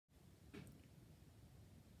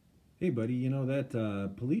Hey buddy, you know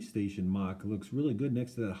that police station mock looks really good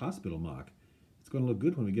next to that hospital mock. It's going to look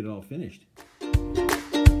good when we get it all finished.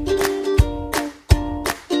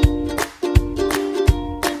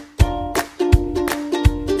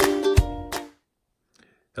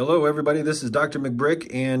 Hello everybody, this is Dr.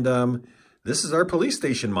 McBrick, and this is our police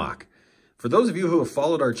station mock. For those of you who have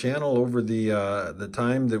followed our channel over the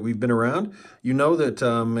time that we've been around, you know that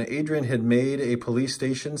Adrian had made a police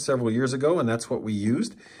station several years ago, and that's what we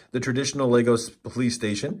used, the traditional Lego police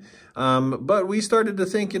station. But we started to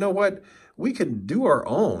think, you know what, we could do our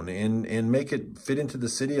own and make it fit into the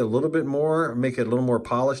city a little bit more, make it a little more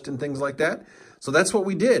polished and things like that. So that's what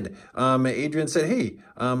we did. Adrian said, hey,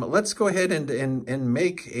 let's go ahead and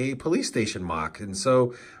make a police station mock. And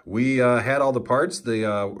so we had all the parts,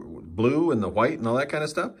 the blue and the white and all that kind of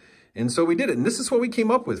stuff. And so we did it. And this is what we came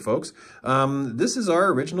up with, folks. This is our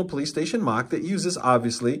original police station mock that uses,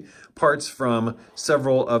 obviously, parts from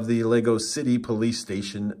several of the Lego City police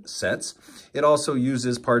station sets. It also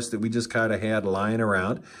uses parts that we just kind of had lying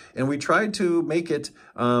around. And we tried to make it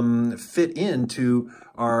fit into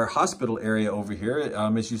our hospital area over here.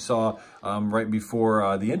 As you saw right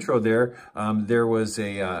before the intro there, there was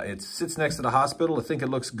it sits next to the hospital. I think it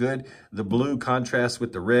looks good. The blue contrasts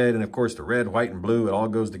with the red, and of course the red, white, and blue, it all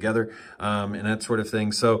goes together, and that sort of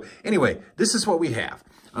thing. So anyway, this is what we have.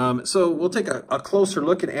 So we'll take a closer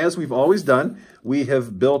look, and as we've always done, we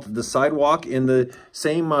have built the sidewalk in the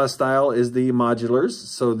same style as the modulars.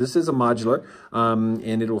 So this is a modular,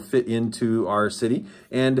 and it'll fit into our city.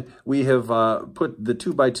 And we have put the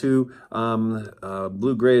 2x2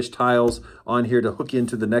 blue-grayish tiles on here to hook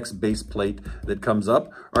into the next base plate that comes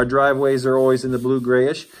up. Our driveways are always in the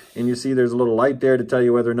blue-grayish, and you see there's a little light there to tell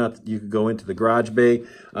you whether or not you could go into the garage bay.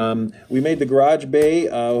 We made the garage bay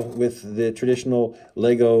with the traditional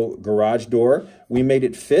Lego garage door. We made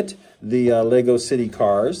it fit the Lego City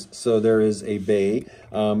cars, so there is a bay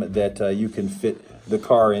that you can fit the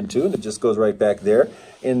car into, and it just goes right back there.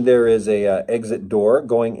 And there is a exit door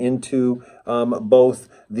going into both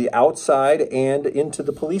the outside and into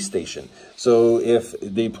the police station. So if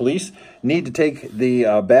the police need to take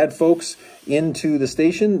the bad folks into the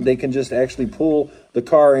station, they can just actually pull the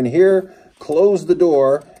car in here, close the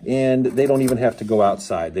door, and they don't even have to go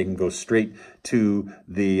outside. They can go straight to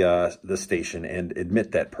the station and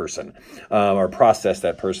admit that person, or process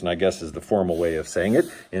that person, I guess is the formal way of saying it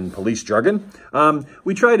in police jargon.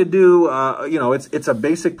 We try to do, you know, it's a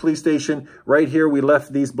basic police station. Right here, we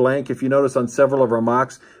left these blank. If you notice on several of our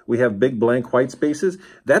mocks, we have big blank white spaces.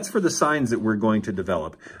 That's for the signs that we're going to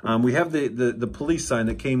develop. We have the police sign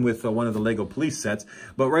that came with one of the Lego police sets,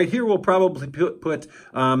 but right here we'll probably put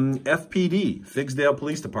FPD, Figsdale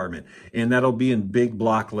Police Department, and that'll be in big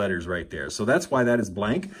block letters right there. So that's why that is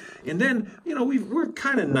blank. And then, you know, we're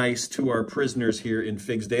kind of nice to our prisoners here in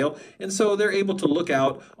Figsdale, and so they're able to look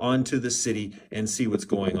out onto the city and see what's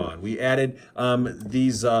going on. We added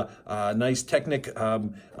these nice Technic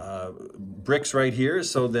bricks right here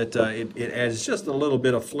so that it adds just a little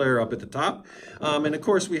bit of flair up at the top. And of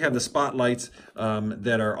course, we have the spotlights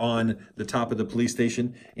that are on the top of the police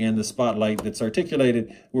station, and the spotlight that's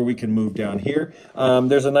articulated where we can move down here.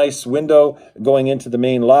 There's a nice window going into the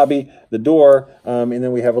main lobby, the door, and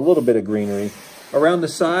then we have a little bit of greenery. Around the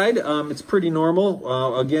side, it's pretty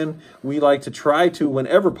normal. Again, we like to try to,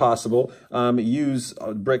 whenever possible, use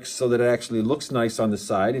bricks so that it actually looks nice on the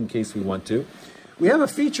side in case we want to. We have a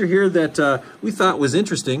feature here that we thought was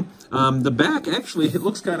interesting. The back actually, it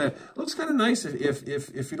looks kind of nice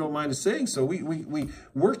if you don't mind us saying so. We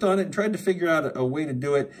worked on it and tried to figure out a way to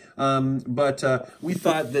do it, but we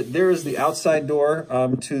thought that there is the outside door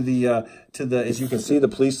to the as you can see, the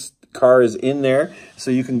police car is in there, so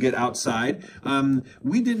you can get outside.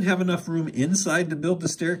 We didn't have enough room inside to build the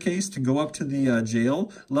staircase to go up to the jail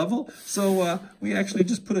level, so we actually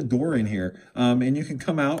just put a door in here, and you can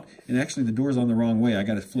come out, and actually the door's on the wrong way. I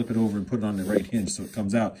got to flip it over and put it on the right hinge so it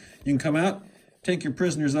comes out. You can come out, take your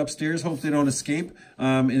prisoners upstairs, hope they don't escape,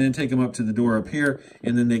 and then take them up to the door up here,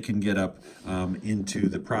 and then they can get up into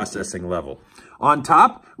the processing level. On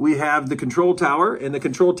top, we have the control tower, and the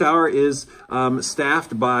control tower is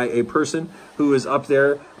staffed by a person who is up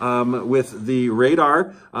there with the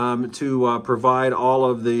radar to provide all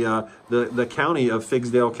of the county of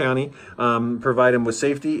Figsdale County, provide him with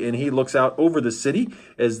safety, and he looks out over the city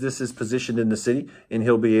as this is positioned in the city, and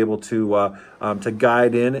he'll be able to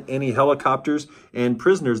guide in any helicopters and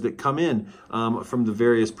prisoners that come in from the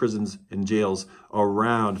various prisons and jails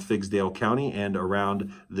around Figsdale County and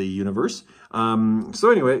around the universe.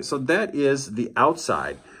 So anyway, so that is the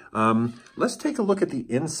outside. Let's take a look at the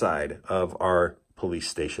inside of our police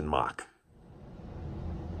station mock.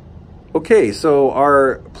 Okay, so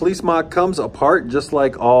our police mock comes apart just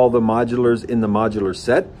like all the modulars in the modular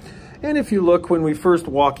set. And if you look, when we first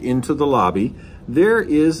walk into the lobby, there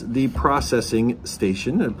is the processing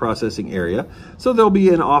station and processing area. So there'll be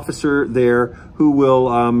an officer there who will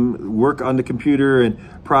work on the computer and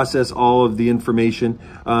process all of the information.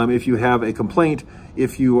 If you have a complaint,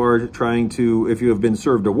 if you have been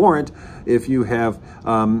served a warrant, if you have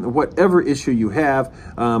whatever issue you have,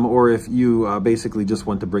 or if you basically just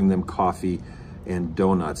want to bring them coffee and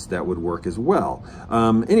donuts, that would work as well.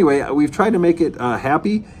 Anyway, we've tried to make it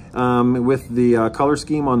happy with the color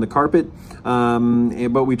scheme on the carpet,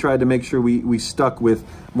 but we tried to make sure we stuck with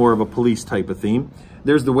more of a police type of theme.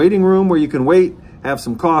 There's the waiting room where you can wait, have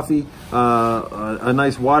some coffee, a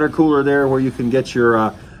nice water cooler there where you can get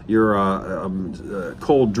your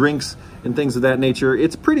cold drinks and things of that nature.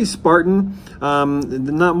 It's pretty Spartan,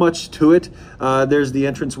 not much to it. There's the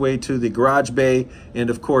entranceway to the garage bay, and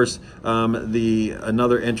of course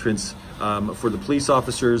another entrance for the police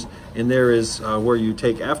officers. And there is where you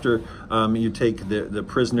take after you take the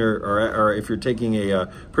prisoner, or if you're taking a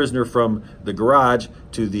prisoner from the garage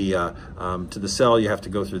to the cell, you have to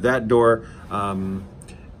go through that door.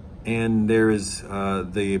 And there is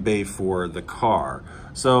the bay for the car.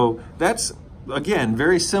 So that's, again,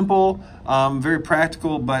 very simple, very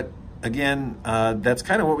practical, but again, that's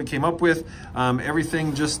kind of what we came up with.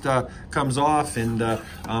 Everything just comes off and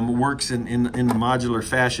works in the modular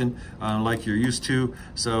fashion like you're used to.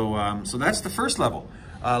 So, so that's the first level.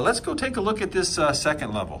 Let's go take a look at this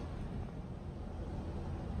second level.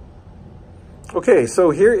 Okay,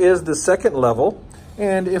 so here is the second level.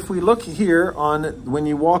 And if we look here when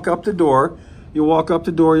you walk up the door,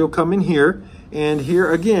 you'll come in here. And here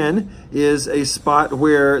again is a spot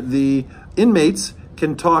where the inmates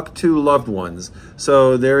can talk to loved ones.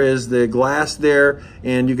 So there is the glass there,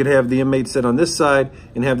 and you could have the inmates sit on this side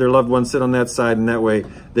and have their loved ones sit on that side, and that way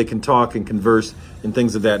they can talk and converse and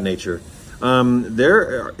things of that nature.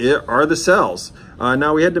 There are the cells.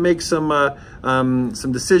 Now we had to make some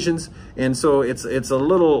decisions, and so it's a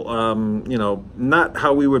little you know, not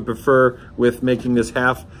how we would prefer with making this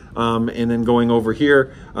half and then going over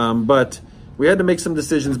here, but we had to make some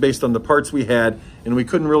decisions based on the parts we had, and we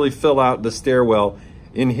couldn't really fill out the stairwell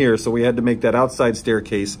in here, so we had to make that outside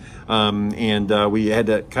staircase, and we had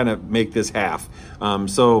to kind of make this half.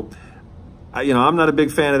 So you know, I'm not a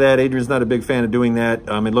big fan of that. Adrian's not a big fan of doing that.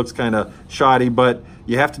 It looks kind of shoddy, but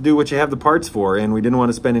you have to do what you have the parts for, and we didn't want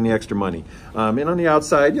to spend any extra money. And on the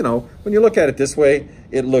outside, you know, when you look at it this way,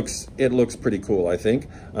 it looks pretty cool, I think.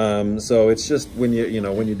 So it's just when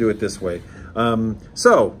you do it this way.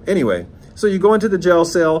 So anyway, so you go into the jail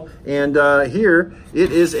cell, and here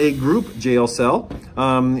it is a group jail cell,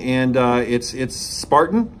 and it's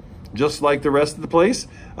Spartan, just like the rest of the place.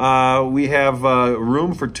 We have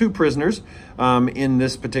room for 2 prisoners in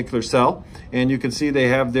this particular cell, and you can see they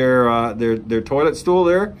have their toilet stool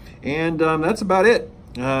there, and that's about it.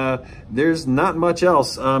 There's not much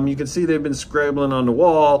else. You can see they've been scrabbling on the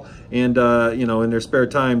wall, and you know, in their spare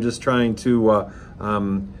time, just trying to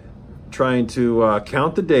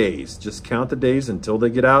count the days. Just count the days until they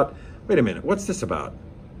get out. Wait a minute, what's this about?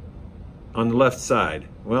 On the left side.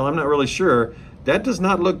 Well, I'm not really sure. That does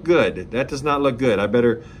not look good. That does not look good. I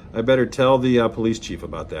better tell the police chief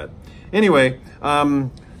about that. Anyway,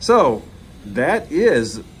 so that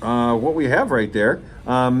is what we have right there,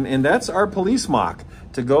 and that's our police mock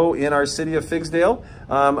to go in our city of Figsdale.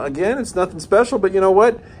 Again, it's nothing special, but you know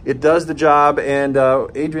what? It does the job, and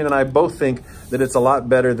Adrian and I both think that it's a lot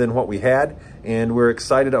better than what we had, and we're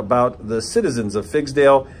excited about the citizens of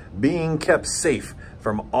Figsdale being kept safe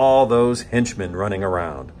from all those henchmen running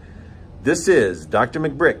around. This is Dr.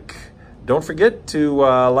 McBrick. Don't forget to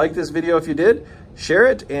like this video if you did, share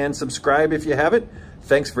it, and subscribe if you haven't.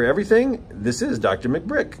 Thanks for everything. This is Dr.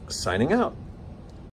 McBrick signing out.